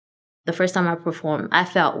The first time I performed, I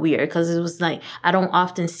felt weird because it was like, I don't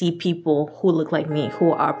often see people who look like me,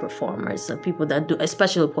 who are performers, so people that do,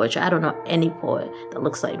 especially poetry. I don't know any poet that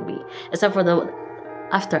looks like me, except for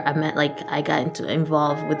after I got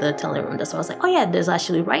involved with the telling room. That's why I was like, oh yeah, there's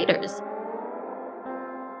actually writers.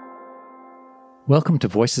 Welcome to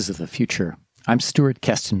Voices of the Future. I'm Stuart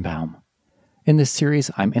Kestenbaum. In this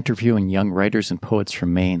series, I'm interviewing young writers and poets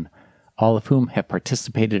from Maine, all of whom have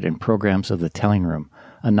participated in programs of the Telling Room,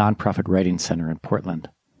 a nonprofit writing center in Portland.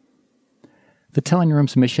 The Telling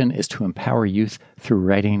Room's mission is to empower youth through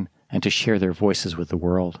writing and to share their voices with the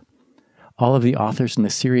world. All of the authors in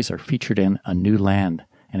this series are featured in A New Land,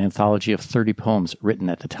 an anthology of 30 poems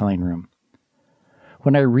written at the Telling Room.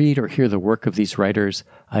 When I read or hear the work of these writers,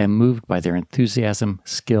 I am moved by their enthusiasm,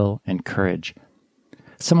 skill, and courage.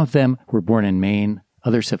 Some of them were born in Maine,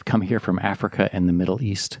 others have come here from Africa and the Middle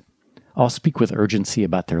East. All speak with urgency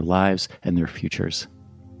about their lives and their futures.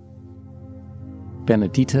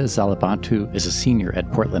 Benedita Zalabantu is a senior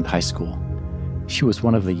at Portland High School. She was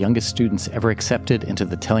one of the youngest students ever accepted into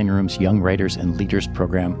the Telling Room's Young Writers and Leaders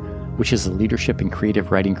program, which is a leadership and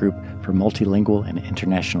creative writing group for multilingual and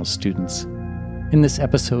international students. In this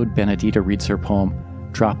episode, Benedita reads her poem,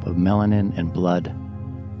 Drop of Melanin and Blood.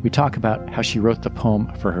 We talk about how she wrote the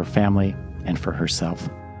poem for her family and for herself.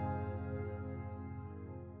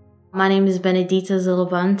 My name is Benedita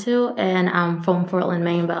Zalabantu, and I'm from Portland,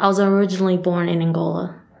 Maine, but I was originally born in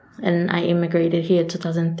Angola, and I immigrated here in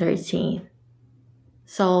 2013.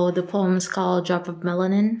 So the poem is called Drop of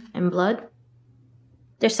Melanin and Blood.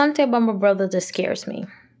 There's something about my brother that scares me.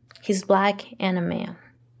 He's black and a man.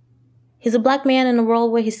 He's a black man in a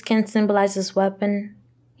world where his skin symbolizes weapon.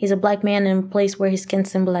 He's a black man in a place where his skin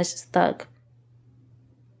symbolizes thug.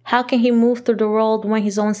 How can he move through the world when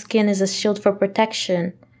his own skin is a shield for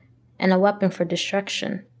protection and a weapon for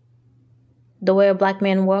destruction? The way a black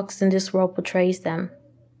man walks in this world portrays them.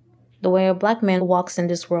 The way a black man walks in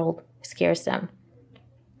this world scares them.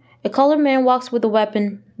 A colored man walks with a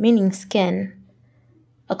weapon, meaning skin.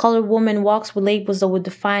 A colored woman walks with labels that would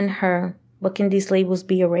define her, but can these labels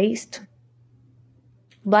be erased?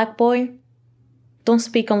 Black boy, don't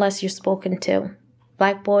speak unless you're spoken to.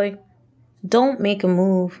 Black boy, don't make a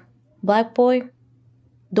move. Black boy,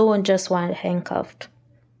 don't adjust while handcuffed.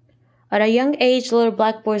 At a young age, little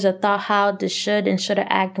black boys are taught how they should and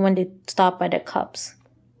shouldn't act when they stop by their cups.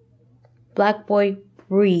 Black boy,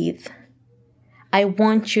 breathe. I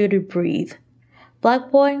want you to breathe.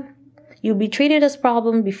 Black boy, you'll be treated as a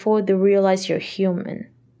problem before they realize you're human.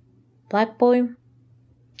 Black boy,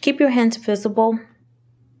 keep your hands visible.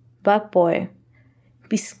 Black boy,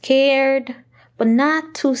 be scared, but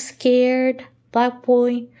not too scared. Black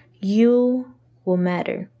boy, you will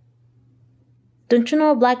matter. Don't you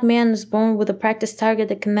know a black man is born with a practice target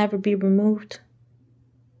that can never be removed?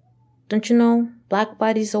 Don't you know black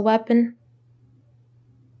body's a weapon?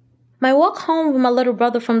 My walk home with my little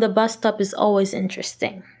brother from the bus stop is always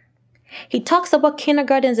interesting. He talks about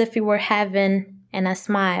kindergarten as if it were heaven, and I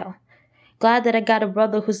smile, glad that I got a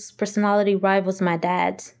brother whose personality rivals my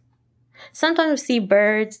dad's. Sometimes we see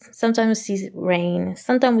birds, sometimes we see rain,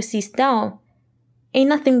 sometimes we see snow. Ain't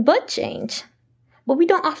nothing but change. But we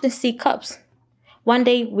don't often see cups. One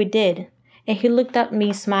day we did, and he looked at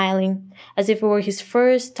me smiling, as if it were his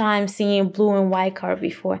first time seeing a blue and white car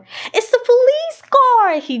before. It's the police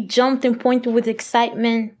car! He jumped and pointed with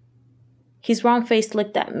excitement. His round face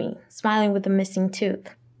looked at me, smiling with a missing tooth.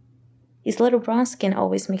 His little brown skin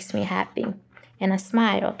always makes me happy, and I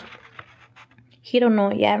smiled. He don't know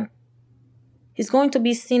it yet. He's going to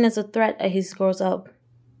be seen as a threat as he grows up.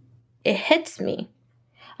 It hits me.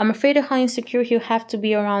 I'm afraid of how insecure he'll have to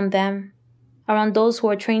be around them, around those who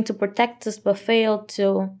are trained to protect us but fail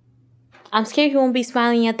to. I'm scared he won't be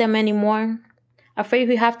smiling at them anymore. Afraid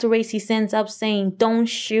he'll have to raise his hands up saying, don't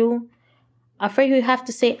shoot. Afraid he'll have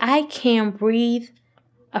to say, I can't breathe.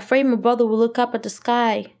 Afraid my brother will look up at the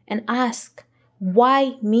sky and ask,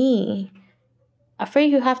 why me? Afraid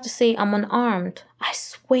he'll have to say, I'm unarmed. I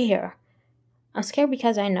swear. I'm scared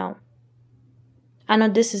because I know. I know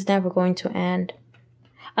this is never going to end.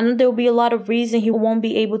 I know there will be a lot of reasons he won't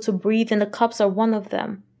be able to breathe, and the cups are one of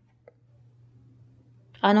them.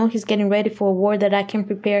 I know he's getting ready for a war that I can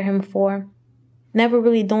prepare him for. Never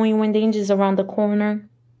really knowing when danger is around the corner.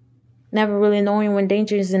 Never really knowing when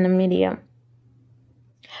danger is in the media.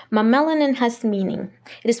 My melanin has meaning.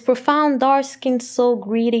 It is profound, dark skin, so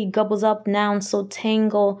greedy, gobbles up nouns, so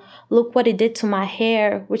tangled. Look what it did to my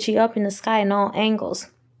hair, reaching up in the sky in all angles.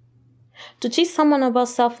 To teach someone about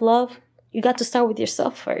self-love, you got to start with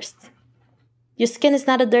yourself first. Your skin is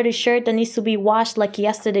not a dirty shirt that needs to be washed like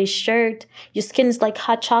yesterday's shirt. Your skin is like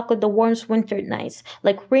hot chocolate that warms winter nights.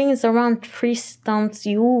 Like rings around tree stumps,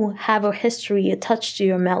 you have a history attached to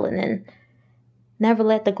your melanin. Never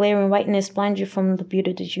let the glaring whiteness blind you from the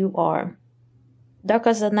beauty that you are. Dark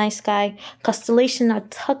as the night sky, constellations are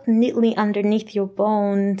tucked neatly underneath your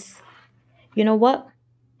bones. You know what?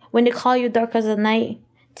 When they call you dark as the night,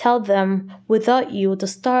 tell them without you, the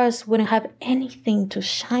stars wouldn't have anything to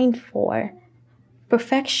shine for.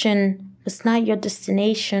 Perfection was not your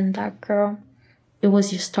destination, dark girl. It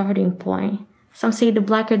was your starting point. Some say the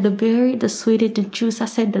blacker the berry, the sweeter the juice. I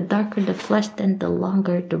said the darker the flesh, then the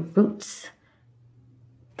longer the roots.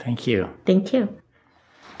 Thank you. Thank you.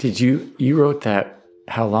 You wrote that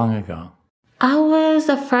how long ago? I was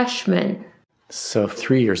a freshman. So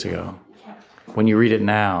 3 years ago. When you read it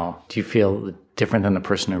now, do you feel different than the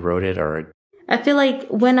person who wrote it, or? I feel like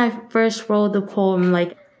when I first wrote the poem,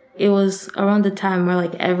 like it was around the time where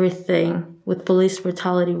like everything with police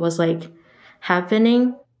brutality was like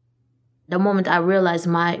happening. The moment I realized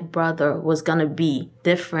my brother was gonna be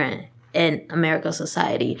different in American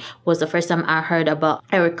society was the first time I heard about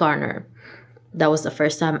Eric Garner. That was the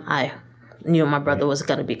first time I knew my brother was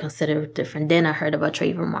going to be considered different. Then I heard about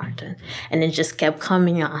Trayvon Martin. And it just kept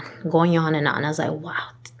coming on, going on and on. I was like, wow,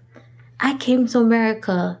 I came to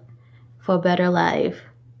America for a better life.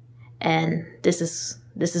 And this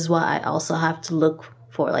is what I also have to look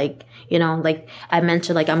for. Like, you know, like I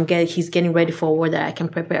mentioned, like he's getting ready for a war that I can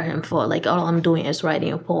prepare him for. Like all I'm doing is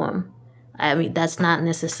writing a poem. I mean, that's not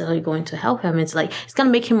necessarily going to help him. It's like, it's going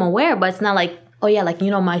to make him aware, but it's not like, oh yeah, like, you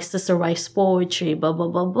know, my sister writes poetry, blah, blah,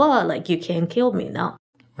 blah, blah. Like, you can't kill me, no.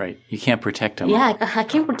 Right. You can't protect him. Yeah, I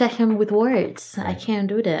can't protect him with words. I can't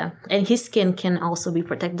do that. And his skin can also be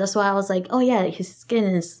protected. That's why I was like, oh yeah, his skin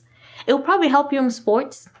is... It will probably help you in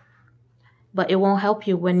sports, but it won't help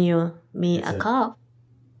you when you meet a cop.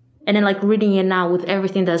 And then like reading it now with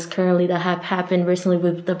everything that have happened recently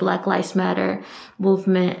with the Black Lives Matter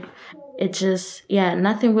movement, it just, yeah,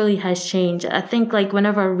 nothing really has changed. I think like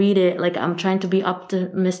whenever I read it, like I'm trying to be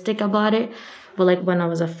optimistic about it. But like when I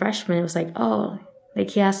was a freshman, it was like, oh,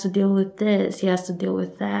 like he has to deal with this. He has to deal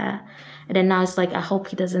with that. And then now it's like, I hope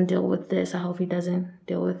he doesn't deal with this. I hope he doesn't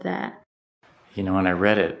deal with that. You know, when I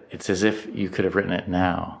read it, it's as if you could have written it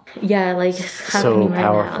now. Yeah, like it's happening so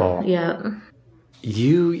powerful. Right now. Yeah.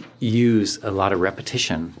 You use a lot of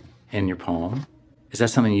repetition in your poem. Is that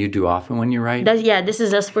something you do often when you write? Yeah, this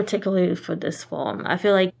is just particularly for this poem. I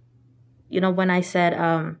feel like, you know, when I said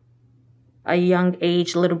a young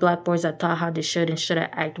age, little black boys are taught how they should and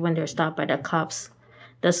shouldn't act when they're stopped by the cops.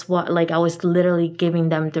 That's what, like, I was literally giving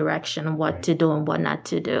them direction on what to do and what not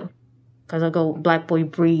to do. Because I go, black boy,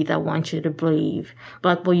 breathe. I want you to breathe.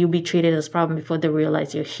 Black boy, you'll be treated as a problem before they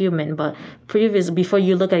realize you're human. But before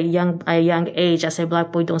you look at a young age, I say,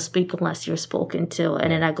 black boy, don't speak unless you're spoken to.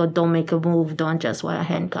 And then I go, don't make a move. Don't just wear a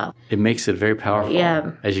handcuff. It makes it very powerful.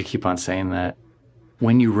 Yeah. As you keep on saying that.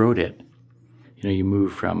 When you wrote it, you know, you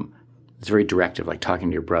move from, it's very directive, like talking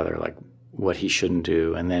to your brother, like what he shouldn't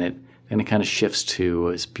do. And then it kind of shifts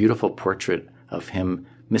to this beautiful portrait of him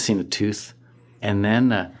missing a tooth. And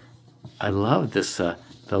then I love this, the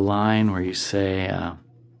line where you say,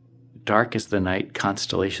 dark as the night,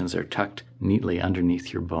 constellations are tucked neatly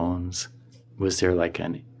underneath your bones. Was there like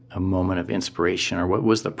a moment of inspiration, or what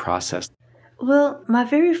was the process? Well, my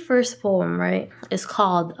very first poem, right, is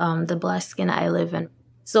called The Black Skin I Live In.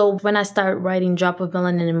 So when I started writing Drop of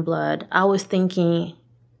Melanin in Blood, I was thinking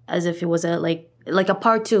as if it was like a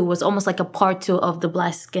part two, was almost like a part two of The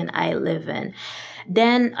Black Skin I Live In.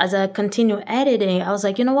 Then as I continue editing, I was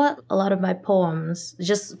like, you know what? A lot of my poems,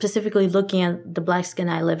 just specifically looking at the black skin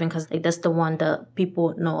I live in, because like that's the one that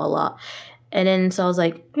people know a lot. And then so I was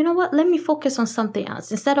like, you know what? Let me focus on something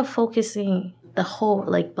else. Instead of focusing the whole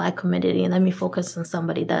like black community, and let me focus on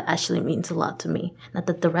somebody that actually means a lot to me. Not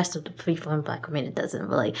that the rest of the people in black community doesn't,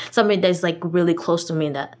 but like somebody that's like really close to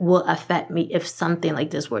me that will affect me if something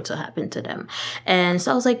like this were to happen to them. And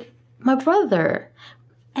so I was like, my brother.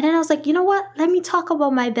 And then I was like, you know what? Let me talk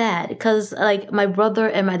about my dad. Because, like, my brother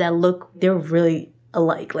and my dad they're really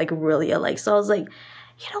alike. Like, really alike. So I was like,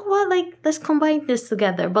 you know what? Like, let's combine this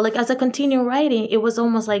together. But, like, as I continue writing, it was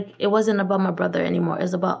almost like it wasn't about my brother anymore. It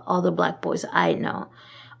was about all the black boys I know.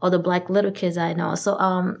 All the black little kids I know.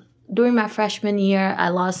 So, during my freshman year, I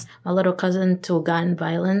lost my little cousin to gun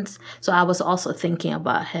violence. So I was also thinking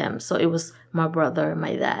about him. So it was my brother,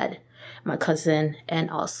 my dad, my cousin, and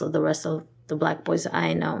also the rest of the black boys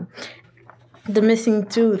I know. The missing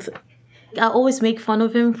tooth. I always make fun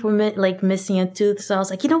of him for like missing a tooth. So I was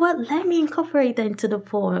like, you know what? Let me incorporate that into the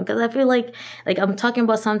poem. Because I feel like I'm talking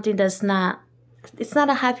about something that's not it's not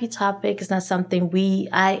a happy topic. It's not something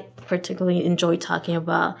I particularly enjoy talking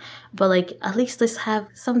about. But like, at least let's have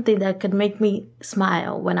something that could make me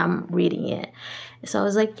smile when I'm reading it. So I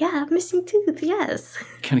was like, yeah, missing tooth, yes.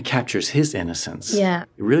 Kind of captures his innocence. Yeah.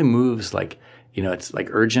 It really moves like, it's like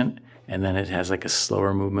urgent, and then it has like a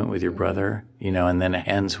slower movement with your brother, and then it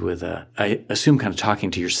ends with I assume kind of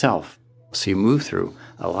talking to yourself. So you move through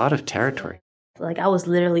a lot of territory. Like, I was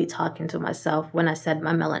literally talking to myself when I said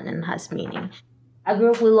my melanin has meaning. I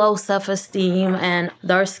grew up with low self-esteem, and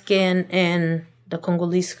dark skin in the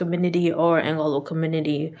Congolese community or Anglo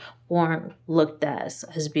community weren't looked at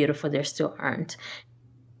as beautiful. They still aren't.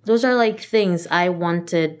 Those are like things I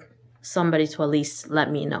wanted somebody to at least let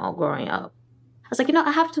me know growing up. I was like,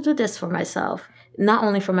 I have to do this for myself. Not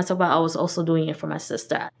only for myself, but I was also doing it for my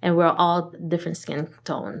sister. And we're all different skin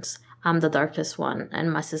tones. I'm the darkest one,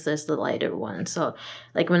 and my sister's the lighter one. So,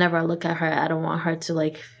 like, whenever I look at her, I don't want her to,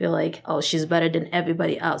 like, feel like, oh, she's better than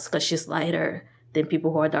everybody else because she's lighter than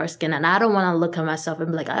people who are dark-skinned. And I don't want to look at myself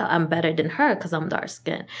and be like, I'm better than her because I'm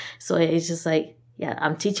dark-skinned. So it's just like, yeah,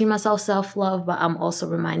 I'm teaching myself self-love, but I'm also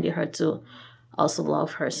reminding her to also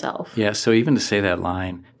love herself. Yeah, so even to say that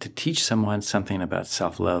line, to teach someone something about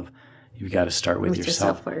self-love, you've got to start with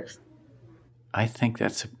yourself first. I think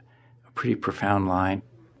that's a pretty profound line.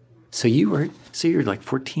 So you're like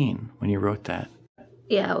 14 when you wrote that.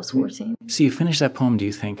 Yeah, I was 14. So you finish that poem, do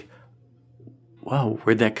you think, wow,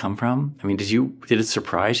 where'd that come from? I mean, did it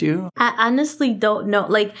surprise you? I honestly don't know.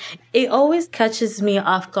 Like, it always catches me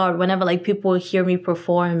off guard whenever, like, people hear me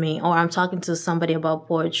performing or I'm talking to somebody about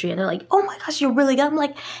poetry and they're like, oh my gosh, you're really good. I'm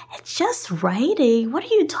like, it's just writing. What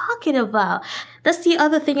are you talking about? That's the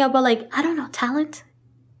other thing about, like, I don't know, talent.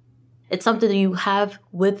 It's something that you have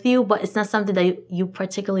with you, but it's not something that you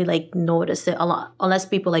particularly, like, notice it a lot, unless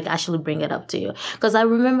people, like, actually bring it up to you. Because I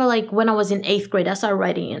remember, like, when I was in 8th grade, I started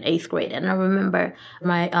writing in 8th grade. And I remember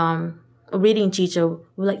my reading teacher was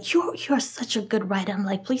like, you're such a good writer. I'm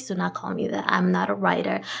like, please do not call me that. I'm not a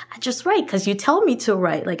writer. I just write because you tell me to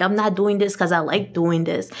write. Like, I'm not doing this because I like doing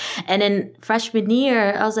this. And then freshman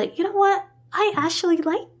year, I was like, you know what? I actually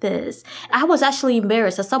like this. I was actually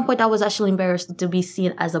embarrassed. At some point, I was actually embarrassed to be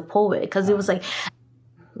seen as a poet because it was like,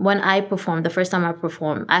 when I performed, the first time I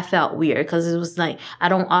performed, I felt weird because it was like, I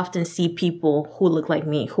don't often see people who look like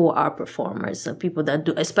me who are performers, people that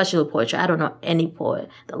do, especially poetry. I don't know any poet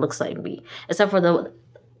that looks like me, except for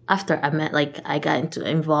after I got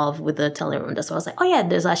involved with the telling room. That's why I was like, oh yeah,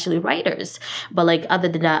 there's actually writers. But like, other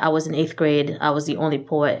than that, I was in 8th grade. I was the only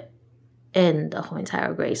poet in the whole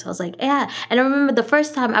entire grade. So I was like, yeah. And I remember the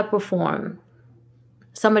first time I performed,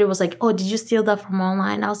 somebody was like, oh, did you steal that from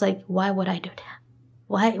online? I was like, why would I do that?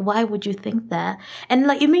 Why would you think that? And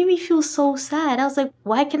like, it made me feel so sad. I was like,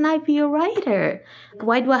 why can I be a writer?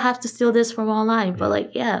 Why do I have to steal this from online? But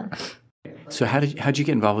like, yeah. So how'd you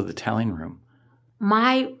get involved with the telling room?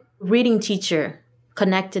 My reading teacher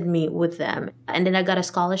connected me with them. And then I got a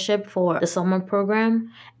scholarship for the summer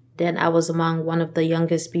program. Then I was among one of the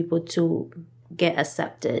youngest people to get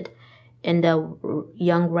accepted in the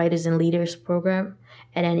Young Writers and Leaders program.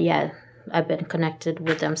 And then, yeah, I've been connected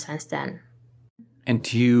with them since then. And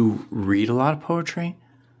do you read a lot of poetry?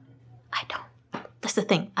 I don't. That's the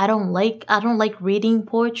thing. I don't like reading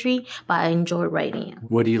poetry, but I enjoy writing it.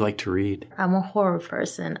 What do you like to read? I'm a horror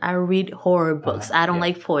person. I read horror books. I don't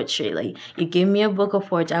like poetry. Like, you give me a book of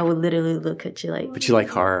poetry, I would literally look at you like... But you like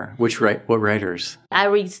horror. What writers? I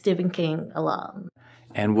read Stephen King a lot.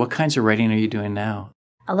 And what kinds of writing are you doing now?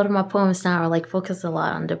 A lot of my poems now are like focused a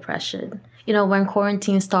lot on depression. When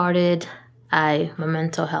quarantine started, my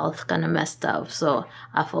mental health kind of messed up. So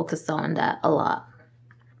I focused on that a lot.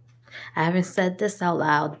 I haven't said this out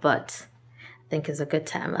loud, but I think it's a good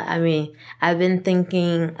time. I mean, I've been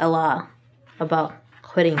thinking a lot about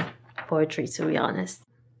quitting poetry, to be honest.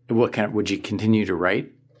 Would you continue to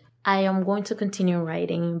write? I am going to continue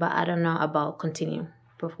writing, but I don't know about continue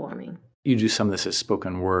performing. You do some of this as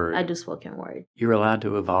spoken word. I do spoken word. You're allowed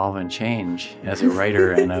to evolve and change as a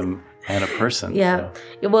writer and a person. Yeah.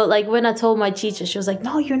 So. Well, like when I told my teacher, she was like,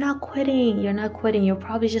 no, you're not quitting. You're not quitting. You're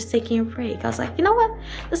probably just taking a break. I was like, you know what?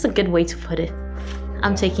 That's a good way to put it.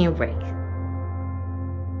 I'm taking a break.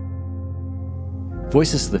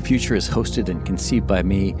 Voices of the Future is hosted and conceived by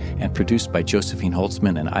me and produced by Josephine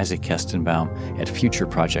Holtzman and Isaac Kestenbaum at Future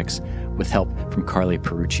Projects with help from Carly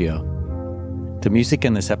Peruccio. The music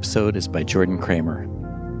in this episode is by Jordan Kramer.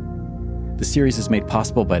 The series is made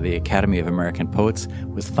possible by the Academy of American Poets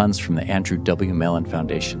with funds from the Andrew W. Mellon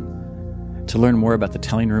Foundation. To learn more about the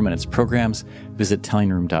Telling Room and its programs, visit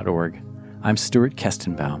tellingroom.org. I'm Stuart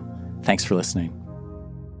Kestenbaum. Thanks for listening.